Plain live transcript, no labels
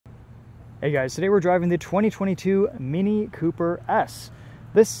Hey guys, today we're driving the 2022 Mini Cooper S.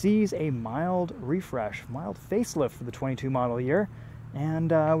 This sees a mild refresh, mild facelift for the 22 model year,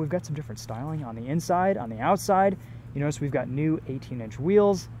 and we've got some different styling on the inside, on the outside. You notice we've got new 18-inch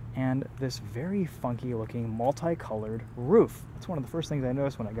wheels and this very funky looking multicolored roof. That's one of the first things I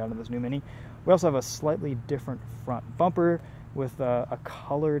noticed when I got into this new Mini. We also have a slightly different front bumper with a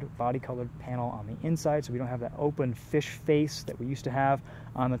body colored panel on the inside, so we don't have that open fish face that we used to have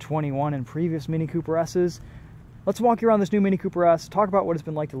on the 21 and previous Mini Cooper S's. Let's walk you around this new Mini Cooper S, talk about what it's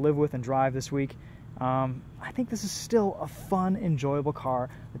been like to live with and drive this week. I think this is still a fun, enjoyable car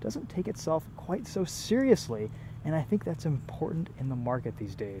that doesn't take itself quite so seriously, and I think that's important in the market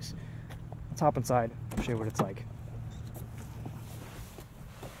these days. Let's hop inside and show you what it's like.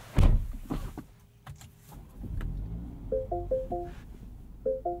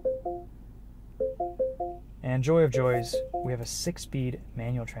 And joy of joys, we have a 6-speed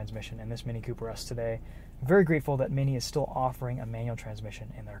manual transmission in this Mini Cooper S today. I'm very grateful that Mini is still offering a manual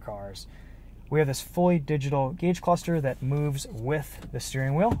transmission in their cars. We have this fully digital gauge cluster that moves with the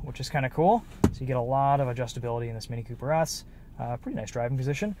steering wheel, which is kind of cool. So you get a lot of adjustability in this Mini Cooper S. Pretty nice driving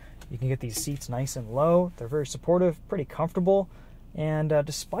position. You can get these seats nice and low. They're very supportive, pretty comfortable. And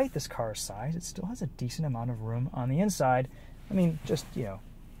despite this car's size, it still has a decent amount of room on the inside. I mean, just,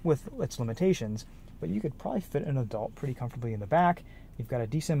 with its limitations, but you could probably fit an adult pretty comfortably in the back. You've got a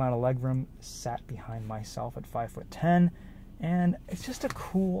decent amount of legroom sat behind myself at 5'10", and it's just a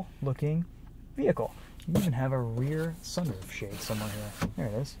cool looking vehicle. You even have a rear sunroof shade somewhere here. There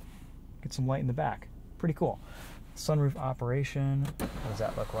it is. Get some light in the back. Pretty cool. Sunroof operation. What does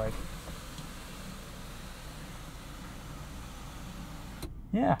that look like?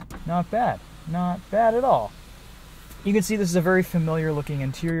 Yeah, not bad. Not bad at all. You can see this is a very familiar looking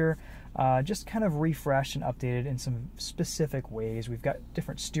interior, just kind of refreshed and updated in some specific ways. We've got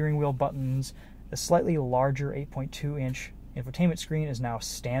different steering wheel buttons. The slightly larger 8.2-inch infotainment screen is now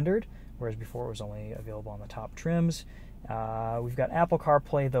standard, whereas before it was only available on the top trims. We've got Apple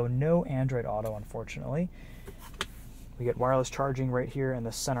CarPlay, though no Android Auto, unfortunately. We get wireless charging right here in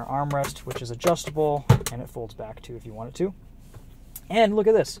the center armrest, which is adjustable, and it folds back too if you want it to. And look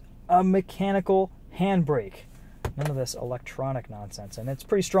at this, a mechanical handbrake. None of this electronic nonsense, and it's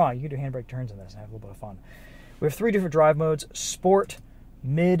pretty strong. You can do handbrake turns in this and have a little bit of fun. We have 3 different drive modes: Sport,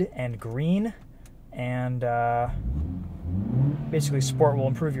 Mid, and Green. And basically Sport will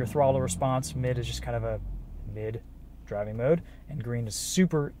improve your throttle response. Mid is just kind of a mid driving mode, and Green is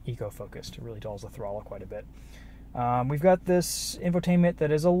super eco-focused. It really dulls the throttle quite a bit. We've got this infotainment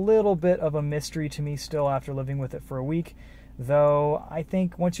that is a little bit of a mystery to me still after living with it for a week. Though I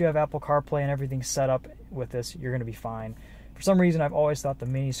think once you have Apple CarPlay and everything set up with this, you're going to be fine. For some reason, I've always thought the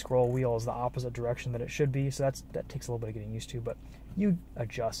Mini scroll wheel is the opposite direction that it should be, so that takes a little bit of getting used to, but you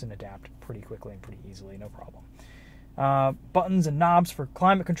adjust and adapt pretty quickly and pretty easily, no problem. Buttons and knobs for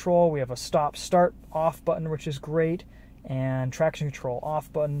climate control. We have a stop, start, off button, which is great, and traction control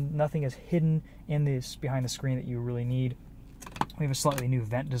off button. Nothing is hidden in this behind the screen that you really need. We have a slightly new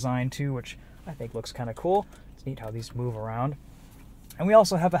vent design too, which I think looks kind of cool. It's neat how these move around. And we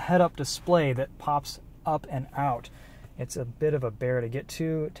also have a head-up display that pops up and out. It's a bit of a bear to get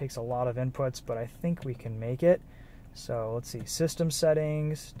to. It takes a lot of inputs, but I think we can make it. So let's see, system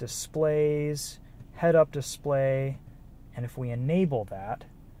settings, displays, head-up display, and if we enable that,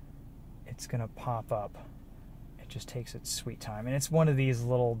 it's going to pop up. It just takes its sweet time. And it's one of these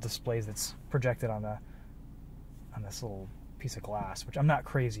little displays that's projected on this little piece of glass, which I'm not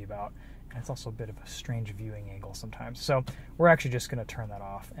crazy about. And it's also a bit of a strange viewing angle sometimes. So we're actually just going to turn that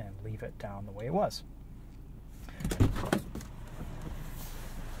off and leave it down the way it was.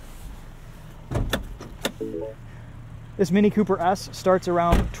 This Mini Cooper S starts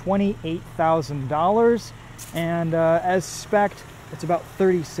around $28,000, and as spec'd, it's about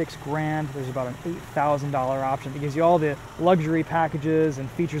 36 grand. There's about an $8,000 option that gives you all the luxury packages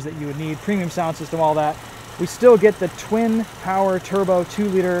and features that you would need, premium sound system, all that. We still get the twin power turbo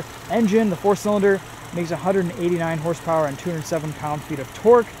 2-liter engine. The 4-cylinder makes 189 horsepower and 207 pound-feet of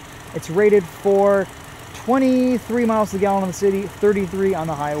torque. It's rated for 23 miles to the gallon on the city, 33 on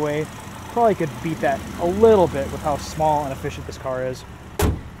the highway. Probably could beat that a little bit with how small and efficient this car is.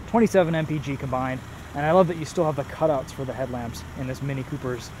 27 mpg combined, and I love that you still have the cutouts for the headlamps in this Mini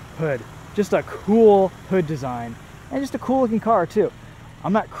Cooper's hood. Just a cool hood design, and just a cool looking car too.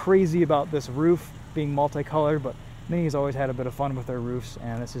 I'm not crazy about this roof being multicolored, but Mini's always had a bit of fun with their roofs,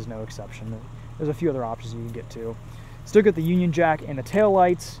 and this is no exception. There's a few other options you can get to. Still get the Union Jack in the tail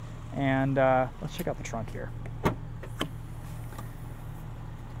lights, and let's check out the trunk here.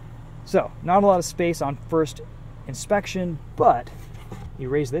 So, not a lot of space on first inspection, but You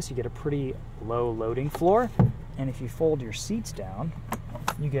raise this, you get a pretty low loading floor, and if you fold your seats down,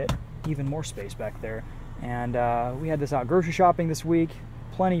 you get even more space back there. And we had this out grocery shopping this week.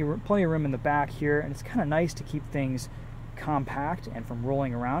 Plenty of room in the back here, and it's kind of nice to keep things compact and from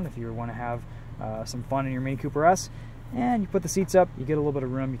rolling around if you want to have some fun in your Mini Cooper S. And you put the seats up, you get a little bit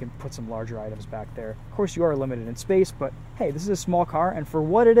of room, you can put some larger items back there. Of course, you are limited in space, but hey, this is a small car, and for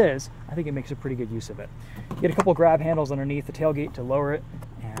what it is, I think it makes a pretty good use of it. You get a couple grab handles underneath the tailgate to lower it,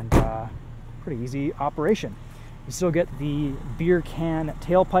 and pretty easy operation. You still get the beer can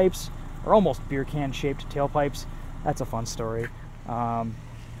tailpipes, or almost beer can shaped tailpipes. That's a fun story.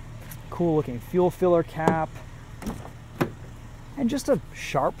 Cool looking fuel filler cap, and just a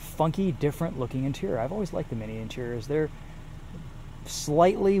sharp, funky, different looking interior. I've always liked the Mini interiors. They're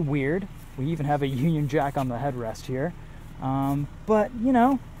slightly weird. We even have a Union Jack on the headrest here. But, you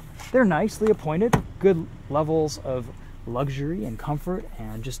know, they're nicely appointed. Good levels of luxury and comfort,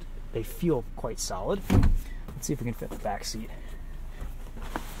 and just, they feel quite solid. Let's see if we can fit the back seat.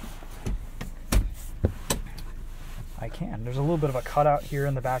 I can. There's a little bit of a cutout here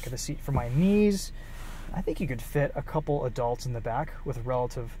in the back of the seat for my knees. I think you could fit a couple adults in the back with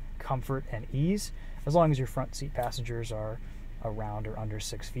relative comfort and ease, as long as your front seat passengers are around or under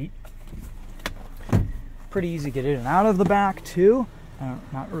 6 feet. Pretty easy to get in and out of the back too. I'm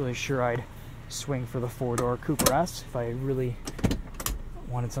not really sure I'd swing for the 4-door Cooper S. If I really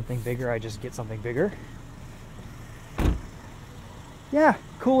wanted something bigger, I'd just get something bigger. Yeah,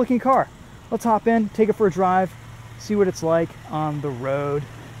 cool looking car. Let's hop in, take it for a drive, see what it's like on the road.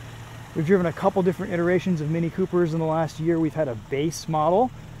 We've driven a couple different iterations of Mini Coopers in the last year. We've had a base model,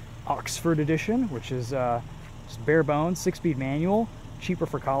 Oxford Edition, which is just bare bones, 6-speed manual, cheaper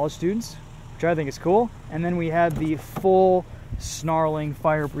for college students, which I think is cool. And then we had the full snarling,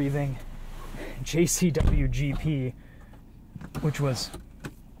 fire-breathing JCW GP, which was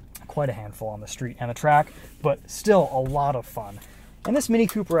quite a handful on the street and the track, but still a lot of fun. And this Mini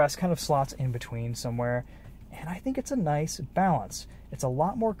Cooper S kind of slots in between somewhere, and I think it's a nice balance. It's a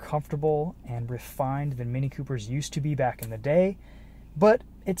lot more comfortable and refined than Mini Coopers used to be back in the day, but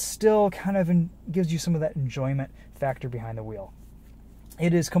it still kind of gives you some of that enjoyment factor behind the wheel.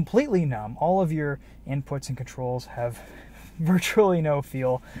 It is completely numb. All of your inputs and controls have virtually no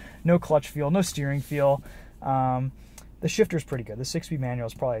feel, no clutch feel, no steering feel. The shifter's pretty good. The 6-speed manual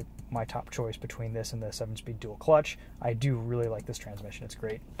is probably my top choice between this and the 7-speed dual clutch. I do really like this transmission. It's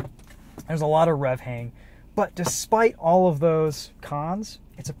great. There's a lot of rev hang, but despite all of those cons,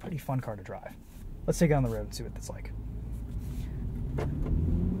 it's a pretty fun car to drive. Let's take it on the road and see what it's like.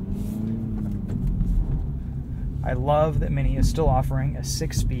 I love that Mini is still offering a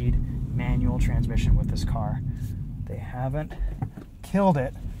 6-speed manual transmission with this car. They haven't killed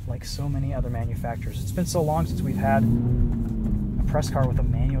it like so many other manufacturers. It's been so long since we've had a press car with a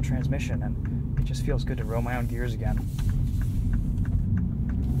manual transmission, and it just feels good to roll my own gears again.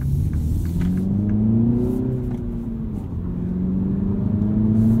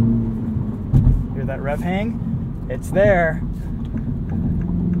 Hear that rev hang? It's there.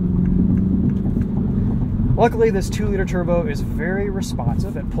 Luckily, this 2-liter turbo is very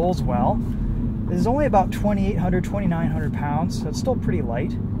responsive. It pulls well. This is only about 2,800, 2,900 pounds, so it's still pretty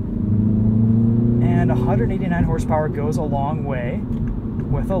light. And 189 horsepower goes a long way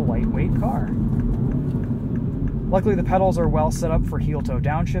with a lightweight car. Luckily, the pedals are well set up for heel-toe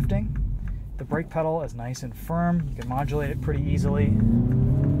downshifting. The brake pedal is nice and firm. You can modulate it pretty easily.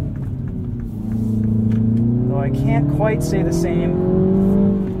 Though I can't quite say the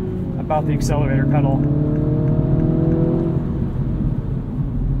same about the accelerator pedal.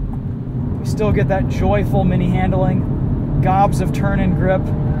 We still get that joyful Mini handling, gobs of turn and grip,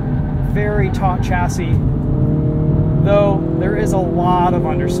 very taut chassis, though there is a lot of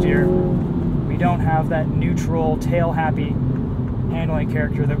understeer. We don't have that neutral, tail-happy handling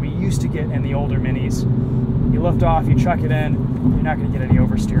character that we used to get in the older Minis. You lift off, you chuck it in, you're not going to get any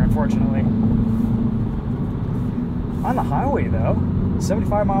oversteer, unfortunately. On the highway, though,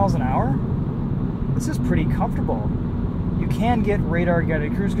 75 miles an hour, this is pretty comfortable. You can get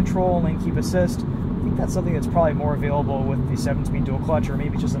radar-guided cruise control and lane keep assist. I think that's something that's probably more available with the 7-speed dual clutch, or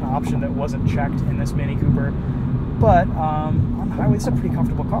maybe just an option that wasn't checked in this Mini Cooper. But on the highway, it's a pretty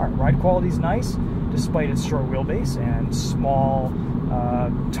comfortable car. Ride quality is nice, despite its short wheelbase and small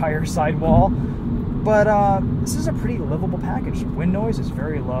tire sidewall. But this is a pretty livable package. Wind noise is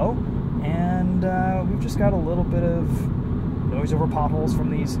very low, and we've just got a little bit of noise over potholes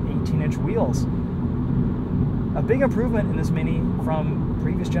from these 18-inch wheels. A big improvement in this Mini from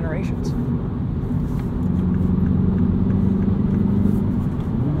previous generations.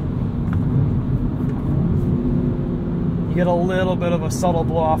 You get a little bit of a subtle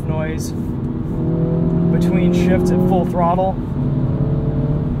blow-off noise between shifts at full throttle.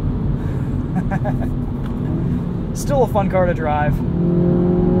 Still a fun car to drive.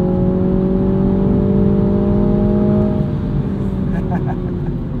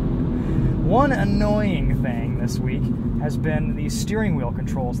 One annoying thing this week has been these steering wheel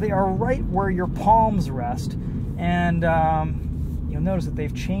controls. They are right where your palms rest, and you'll notice that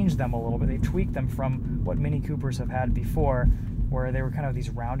they've changed them a little bit. They've tweaked them from what Mini Coopers have had before, where they were kind of these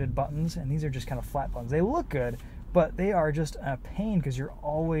rounded buttons, and these are just kind of flat buttons. They look good, but they are just a pain because you're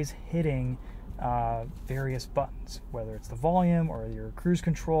always hitting various buttons, whether it's the volume or your cruise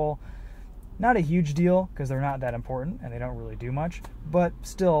control. Not a huge deal because they're not that important and they don't really do much, but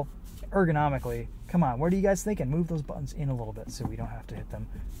still, ergonomically, come on, what are you guys thinking? Move those buttons in a little bit so we don't have to hit them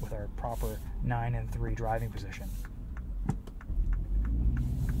with our proper 9 and 3 driving position.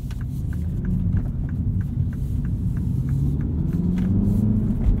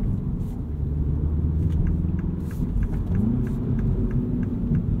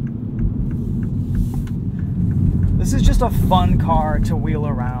 This is just a fun car to wheel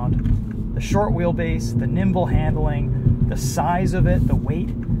around. The short wheelbase, the nimble handling, the size of it, the weight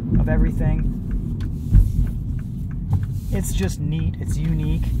of everything. It's just neat, it's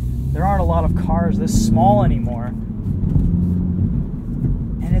unique. There aren't a lot of cars this small anymore.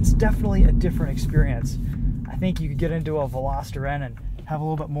 And it's definitely a different experience. I think you could get into a Veloster N and have a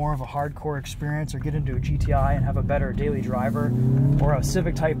little bit more of a hardcore experience, or get into a GTI and have a better daily driver, or a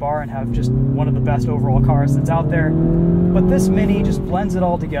Civic Type R and have just one of the best overall cars that's out there. But this Mini just blends it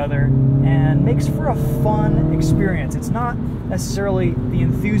all together and makes for a fun experience. It's not necessarily the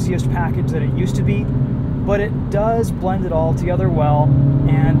enthusiast package that it used to be, but it does blend it all together well.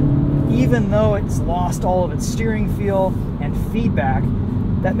 And even though it's lost all of its steering feel and feedback,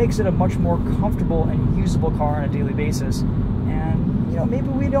 that makes it a much more comfortable and usable car on a daily basis. And you know, maybe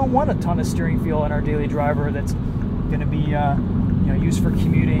we don't want a ton of steering feel in our daily driver that's going to be used for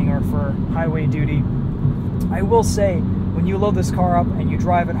commuting or for highway duty. I will say, when you load this car up and you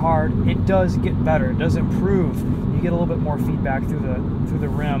drive it hard, it does get better. It does improve. You get a little bit more feedback through the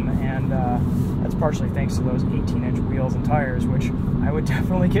rim, and that's partially thanks to those 18-inch wheels and tires, which I would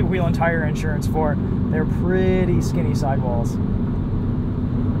definitely get wheel and tire insurance for. They're pretty skinny sidewalls.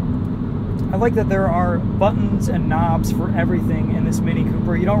 I like that there are buttons and knobs for everything in this Mini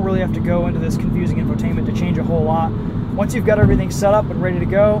Cooper. You don't really have to go into this confusing infotainment to change a whole lot. Once you've got everything set up and ready to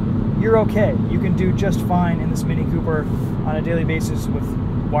go, you're okay. You can do just fine in this Mini Cooper on a daily basis with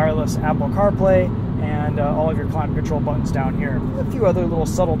wireless Apple CarPlay and all of your climate control buttons down here. A few other little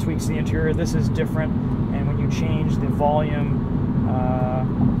subtle tweaks to the interior. This is different, and when you change the volume,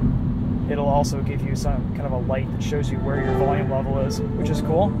 it'll also give you some kind of a light that shows you where your volume level is, which is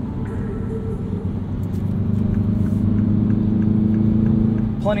cool.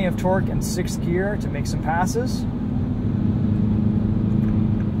 Plenty of torque in 6th gear to make some passes.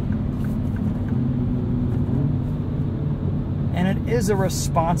 And it is a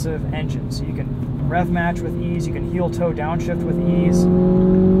responsive engine, so you can rev match with ease, you can heel toe downshift with ease.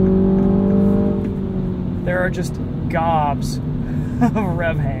 There are just gobs of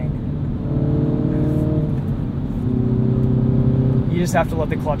rev hang. You just have to let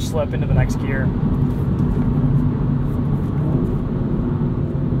the clutch slip into the next gear.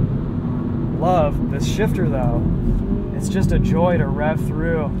 Love this shifter though. It's just a joy to rev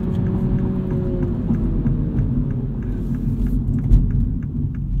through.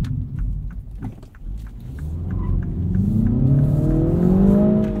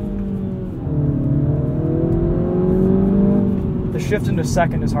 The shift into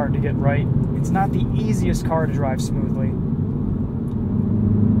second is hard to get right. It's not the easiest car to drive smoothly.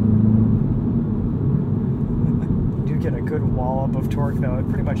 Get a good wallop of torque though at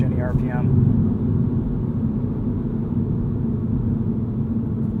pretty much any RPM.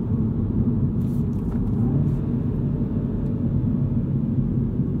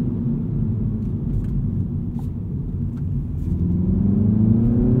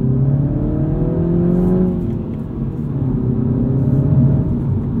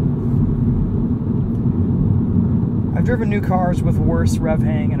 I've driven new cars with worse rev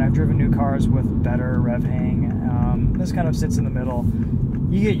hang, and I've driven new cars with better rev hang. This kind of sits in the middle.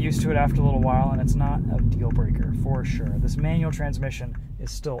 You get used to it after a little while, and it's not a deal breaker for sure. This manual transmission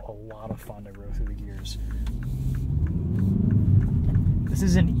is still a lot of fun to go through the gears. This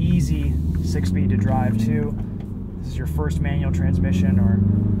is an easy 6-speed to drive too. This is your first manual transmission, or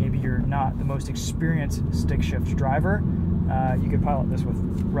maybe you're not the most experienced stick shift driver. You could pilot this with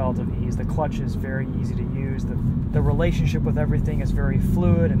relative ease. The clutch is very easy to use. The relationship with everything is very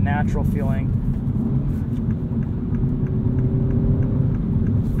fluid and natural feeling.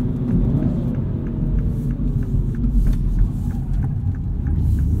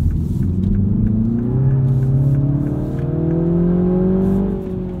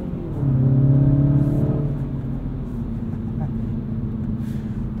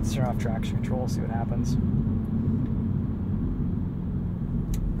 Let's turn off traction control, see what happens.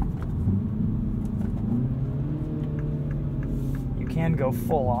 You can go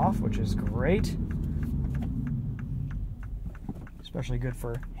full off, which is great. Especially good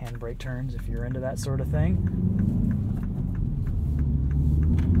for handbrake turns if you're into that sort of thing.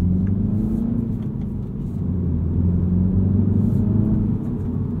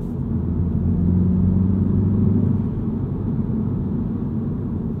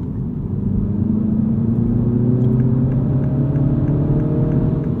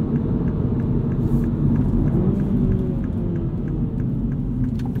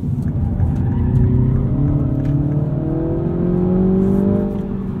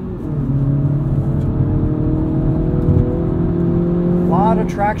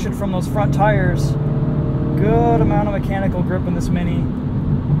 Traction from those front tires. Good amount of mechanical grip in this Mini.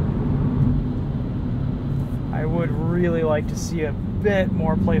 I would really like to see a bit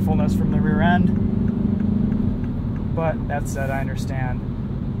more playfulness from the rear end, but that said, I understand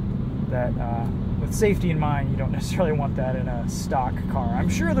that with safety in mind, you don't necessarily want that in a stock car. I'm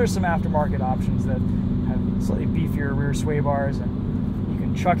sure there's some aftermarket options that have slightly beefier rear sway bars, and you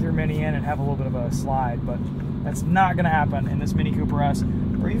can chuck your Mini in and have a little bit of a slide, but that's not going to happen in this Mini Cooper S,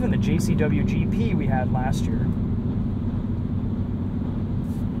 or even the JCW GP we had last year.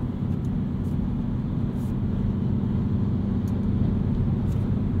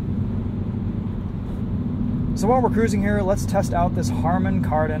 So while we're cruising here, let's test out this Harman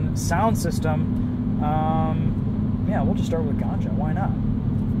Kardon sound system. Yeah, we'll just start with Ganja, why not?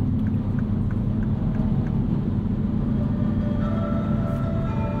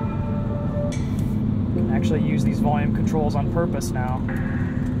 Actually use these volume controls on purpose now.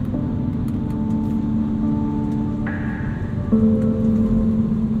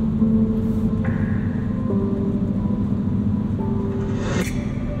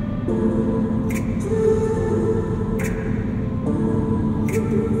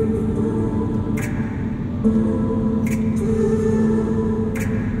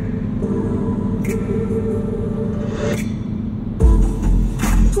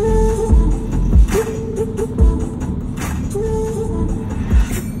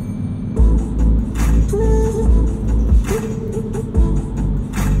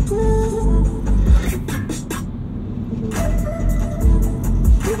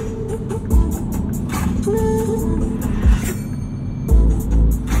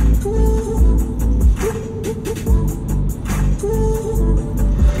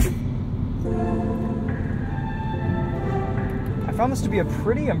 I found this to be a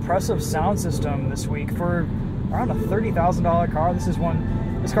pretty impressive sound system this week for around a $30,000 car.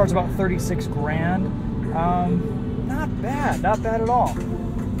 This car's about 36 grand. Not bad at all.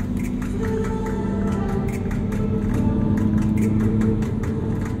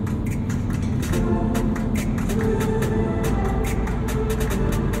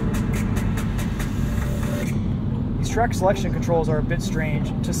 These track selection controls are a bit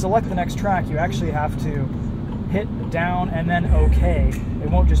strange. To select the next track, you actually have to hit down and then OK. It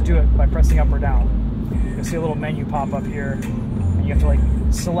won't just do it by pressing up or down. You'll see a little menu pop up here, and you have to like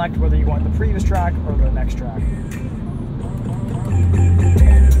select whether you want the previous track or the next track.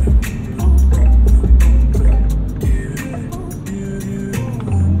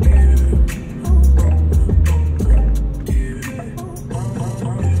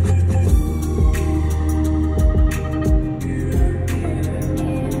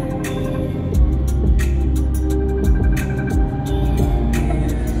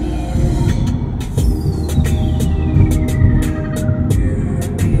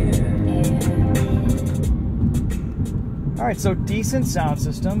 Alright, so decent sound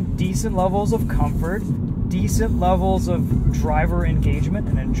system, decent levels of comfort, decent levels of driver engagement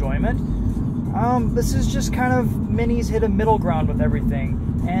and enjoyment. This is just kind of Minis hit a middle ground with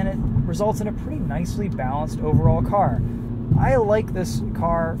everything, and it results in a pretty nicely balanced overall car. I like this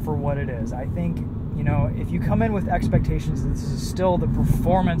car for what it is. I think, you know, if you come in with expectations that this is still the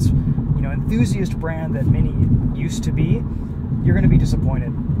performance, you know, enthusiast brand that Mini used to be, you're going to be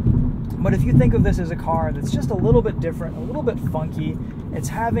disappointed. But if you think of this as a car that's just a little bit different, a little bit funky, it's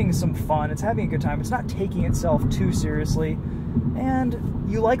having some fun, it's having a good time, it's not taking itself too seriously, and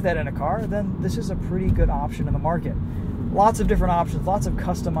you like that in a car, then this is a pretty good option in the market. Lots of different options, lots of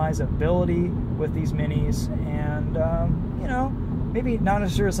customizability with these Minis, and, you know, maybe not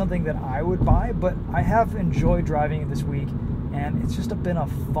necessarily something that I would buy, but I have enjoyed driving it this week, and it's just been a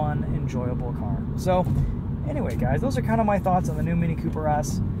fun, enjoyable car. So, anyway, guys, those are kind of my thoughts on the new Mini Cooper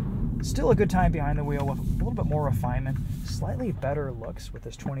S. Still a good time behind the wheel with a little bit more refinement, slightly better looks with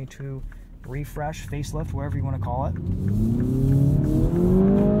this 22 refresh, facelift, whatever you want to call it.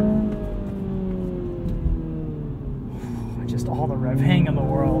 driving in the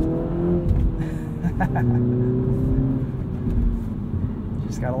world. You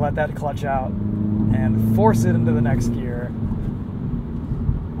just gotta let that clutch out and force it into the next gear.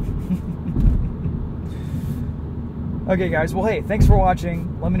 Okay guys, well hey, thanks for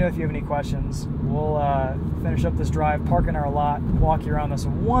watching. Let me know if you have any questions. We'll finish up this drive, park in our lot, walk you around this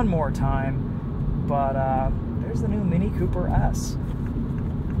one more time. But there's the new Mini Cooper S.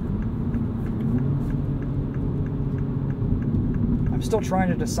 I'm still trying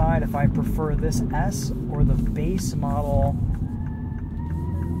to decide if I prefer this S or the base model,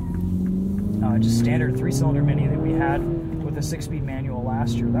 just standard 3-cylinder Mini that we had with a 6-speed manual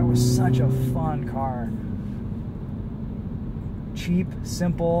last year. That was such a fun car. Cheap,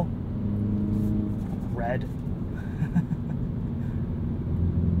 simple, red.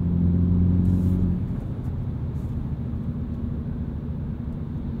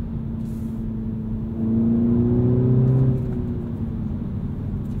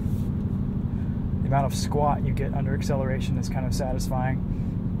 The amount of squat you get under acceleration is kind of satisfying.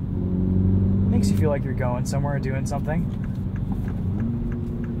 Makes you feel like you're going somewhere, doing something.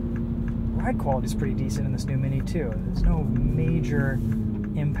 Ride quality is pretty decent in this new Mini too. There's no major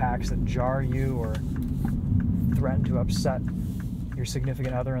impacts that jar you or threaten to upset your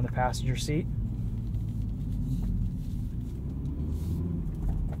significant other in the passenger seat.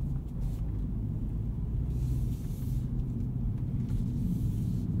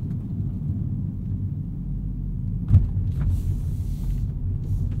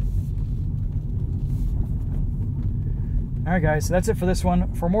 Alright guys, so that's it for this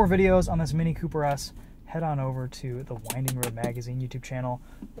one. For more videos on this Mini Cooper S, head on over to the Winding Road Magazine YouTube channel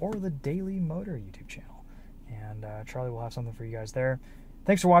or the Daily Motor YouTube channel. And Charlie will have something for you guys there.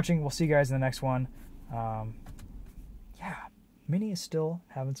 Thanks for watching. We'll see you guys in the next one. Yeah, Mini is still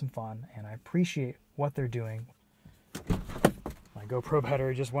having some fun, and I appreciate what they're doing. My GoPro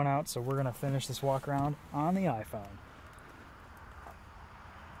battery just went out, so we're going to finish this walk around on the iPhone.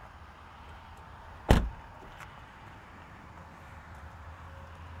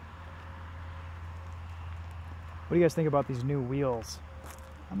 What do you guys think about these new wheels?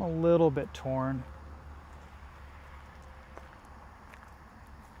 I'm a little bit torn.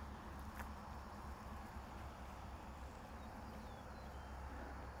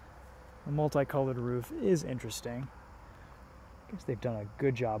 The multicolored roof is interesting. I guess they've done a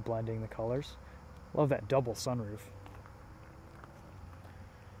good job blending the colors. Love that double sunroof.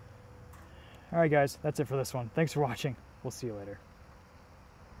 Alright guys, that's it for this one. Thanks for watching. We'll see you later.